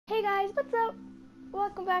Hey guys, what's up?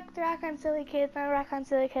 Welcome back to Rock on Silly Kids. I'm Rock on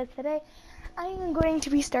Silly Kids. Today, I am going to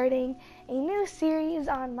be starting a new series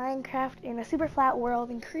on Minecraft in a super flat world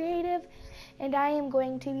and creative, and I am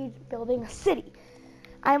going to be building a city.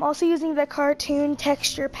 I'm also using the cartoon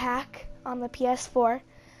texture pack on the PS4.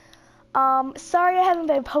 Sorry I haven't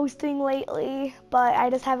been posting lately, but I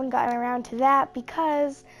just haven't gotten around to that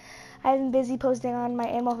because I've been busy posting on my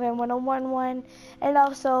Animal Fan 101 one, and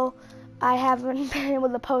also I haven't been able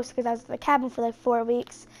to post because I was at the cabin for like 4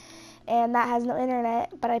 weeks, and that has no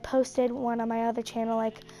internet, but I posted one on my other channel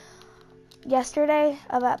like yesterday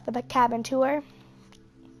about the cabin tour,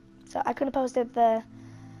 so I couldn't post it the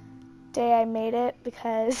day I made it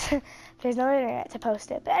because there's no internet to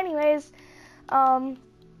post it. But anyways,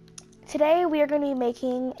 today we are going to be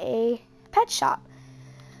making a pet shop.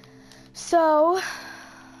 So,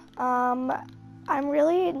 I'm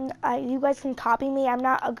really, you guys can copy me. I'm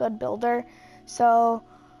not a good builder, so,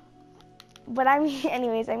 but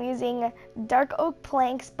anyways, I'm using dark oak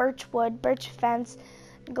planks, birch wood, birch fence,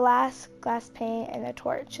 glass paint, and a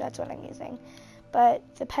torch. That's what I'm using.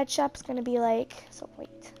 But the pet shop's going to be like, so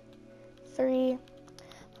wait, 3,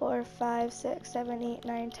 4, 5, 6, 7, 8,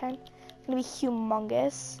 9, 10. It's going to be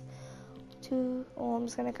humongous. 2, oh, I'm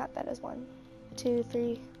just going to count that as 1, 2,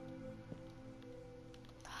 3,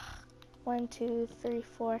 1, 2, 3,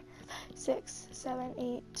 4, 6, 7,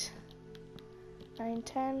 8, 9,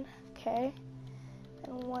 10. Okay.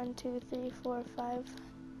 And 1, 2, 3, 4, 5.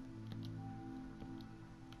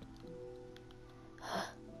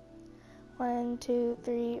 1, 2,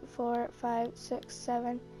 3, 4, 5, 6,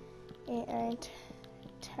 7, 8, 9,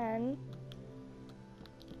 10.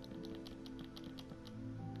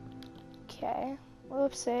 Okay.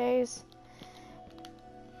 Whoopsies.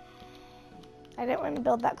 I didn't want to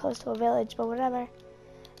build that close to a village, but whatever.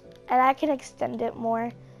 And I can extend it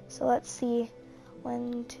more. So let's see.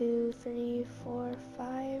 1, 2, 3, 4,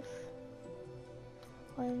 5.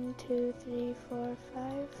 1, 2, 3, 4,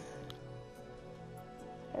 5.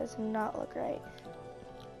 That does not look right.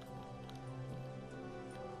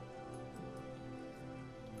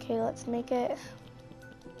 Okay, let's make it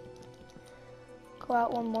go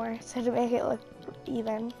out one more so to make it look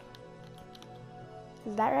even.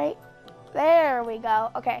 Is that right? There we go.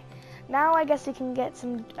 Okay, now I guess we can get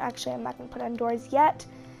some, actually I'm not going to put on doors yet.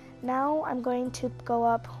 Now I'm going to go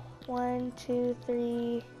up 1, 2,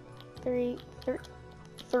 3,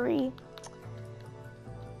 3.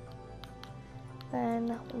 Then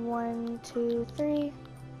 1, 2, 3.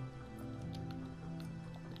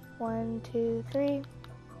 1, 2, 3.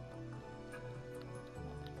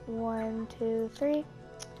 1, 2, 3.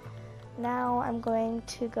 Now I'm going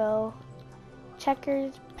to go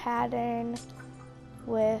checkered pattern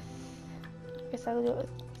with, I guess I'll do it with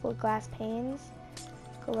full glass panes.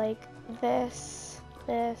 Go like this,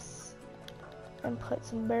 and put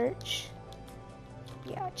some birch.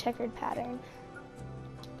 Yeah, checkered pattern.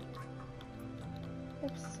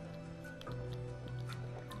 Oops.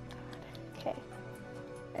 Okay.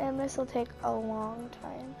 And this will take a long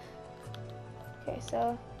time. Okay,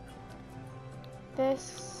 so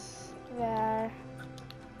this, there,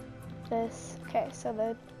 this. Okay, so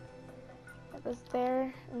it goes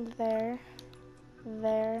there and there,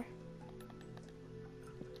 there,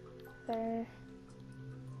 there,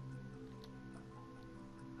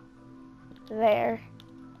 there,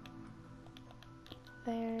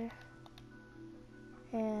 there,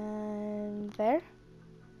 and there.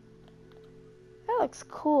 That looks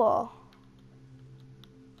cool.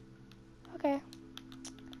 Okay.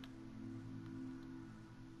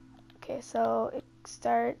 Okay, so it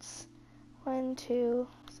starts 1, 2,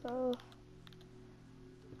 so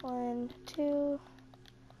 1, 2,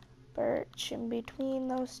 birch in between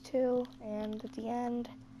those two, and at the end,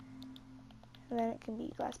 and then it can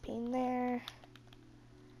be glass pane there,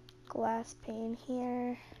 glass pane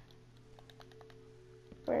here,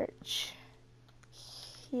 birch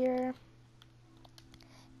here.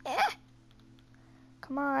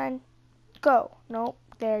 Come on, go. Nope,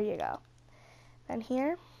 there you go. Then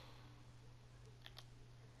here,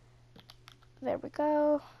 there we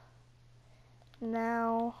go.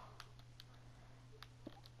 Now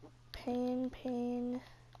pane,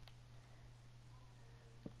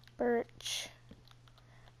 birch.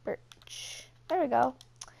 There we go.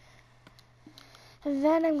 And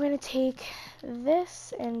then I'm going to take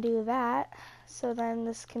this and do that. So then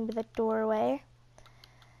this can be the doorway.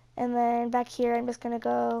 And then back here I'm just going to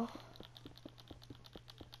go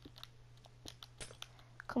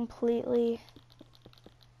completely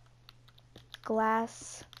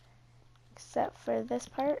glass except for this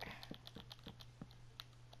part.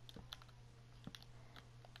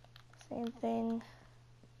 Same thing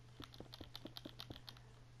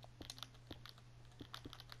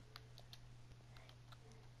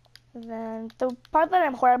Then the part that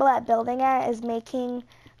I'm horrible at building at is making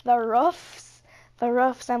the roofs. The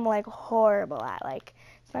roofs I'm like horrible at. Like,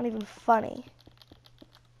 it's not even funny.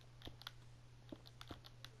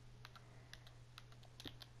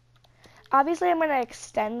 Obviously, I'm going to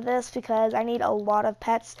extend this because I need a lot of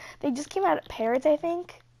pets. They just came out at parrots, I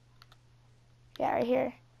think. Yeah, right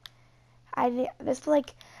here. I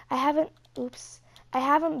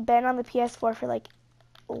haven't been on the PS4 for like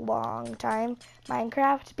a long time,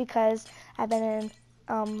 Minecraft, because I've been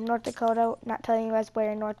in North Dakota, not telling you guys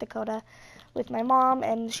where in North Dakota, with my mom,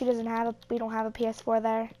 and we don't have a PS4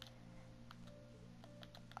 there.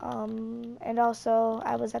 And also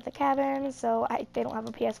I was at the cabin, so they don't have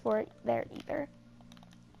a PS4 there either.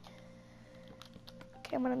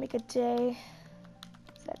 Okay, I'm gonna make a day.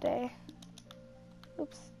 What's that day?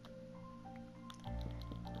 Oops.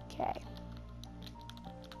 Okay.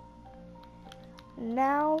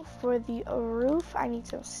 Now for the roof, I need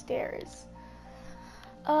some stairs.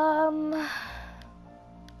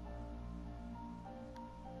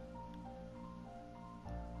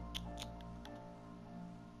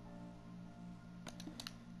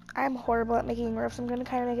 I'm horrible at making roofs. I'm gonna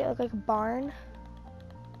kind of make it look like a barn.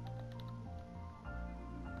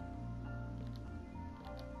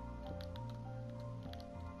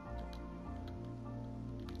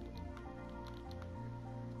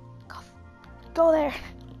 Go there.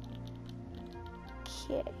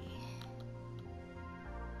 Okay.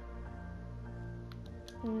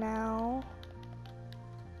 Now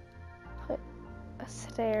put a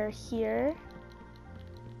stair here.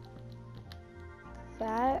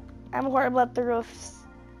 That. I'm horrible at the roofs.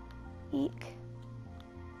 Eek.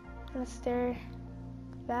 And a stair.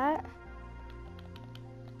 That.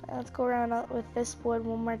 Let's go around with this wood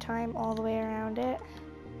one more time, all the way around it.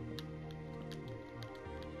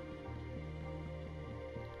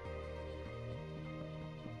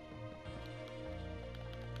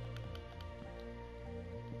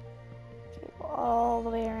 Okay, go all the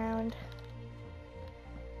way around.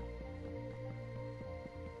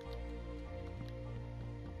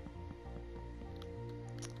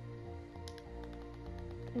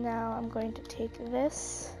 Now I'm going to take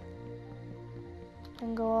this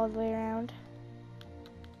and go all the way around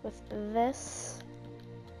with this.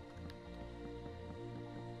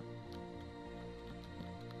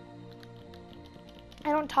 I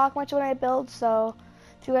don't talk much when I build, so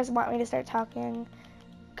if you guys want me to start talking,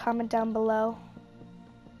 comment down below.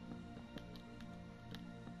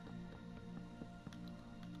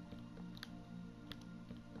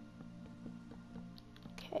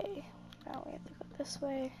 Okay, now we have to go this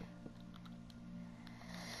way.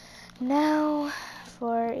 Now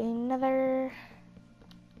for another.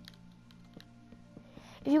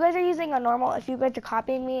 If you guys are using a normal, if you guys are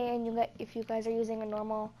copying me and if you guys are using a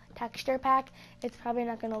normal texture pack, it's probably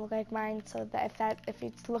not going to look like mine. So that if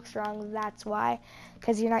it looks wrong, that's why,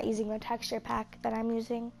 because you're not using the texture pack that I'm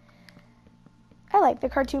using. I like the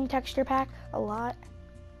cartoon texture pack a lot.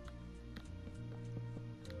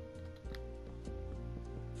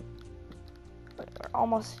 We're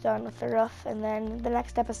almost done with the roof, and then the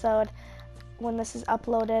next episode, when this is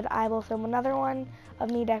uploaded, I will film another one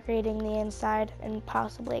of me decorating the inside and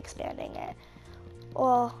possibly expanding it.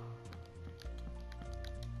 Well,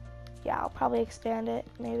 yeah, I'll probably expand it,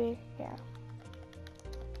 maybe, yeah.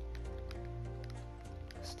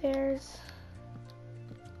 Stairs.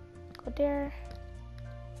 Go there.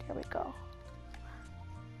 There we go.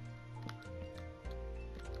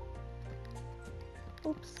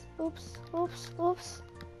 Oops, oops, oops, oops.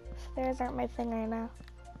 Stairs aren't my thing right now.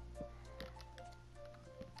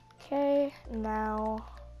 Okay, now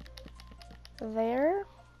there.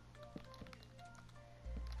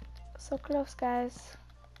 So close, guys.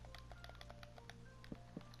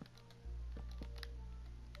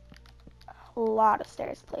 A lot of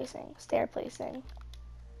stair placing.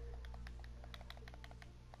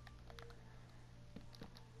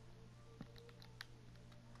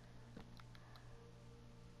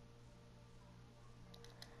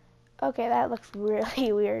 Okay, that looks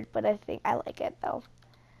really weird, but I think I like it though.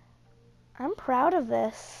 I'm proud of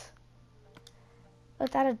this.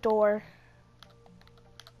 Let's add a door.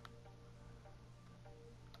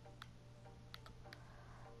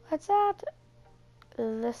 Let's add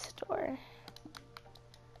this door.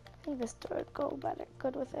 I think this door would go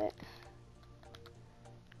good with it.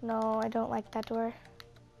 No, I don't like that door.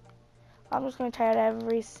 I'm just gonna try out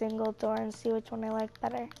every single door and see which one I like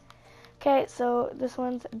better. Okay, so this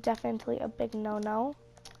one's definitely a big no-no.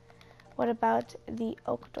 What about the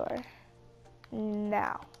oak door?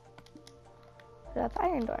 No. What about the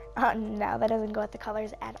iron door? No, that doesn't go with the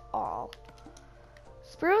colors at all.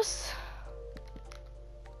 Spruce.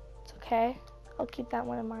 Okay, I'll keep that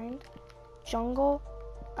one in mind. Jungle,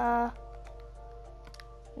 no.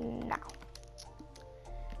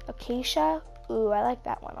 Acacia, ooh, I like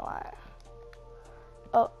that one a lot.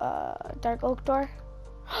 Oh, dark oak door.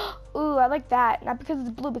 Ooh, I like that. Not because it's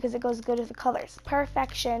blue, because it goes good with the colors.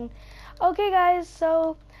 Perfection. Okay, guys,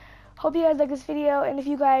 so hope you guys like this video, and if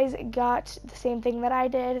you guys got the same thing that I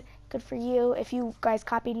did, good for you. If you guys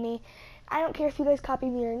copied me, I don't care if you guys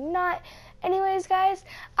copied me or not. Anyways, guys,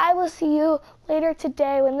 I will see you later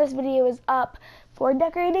today when this video is up for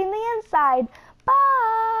decorating the inside.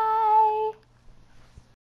 Bye!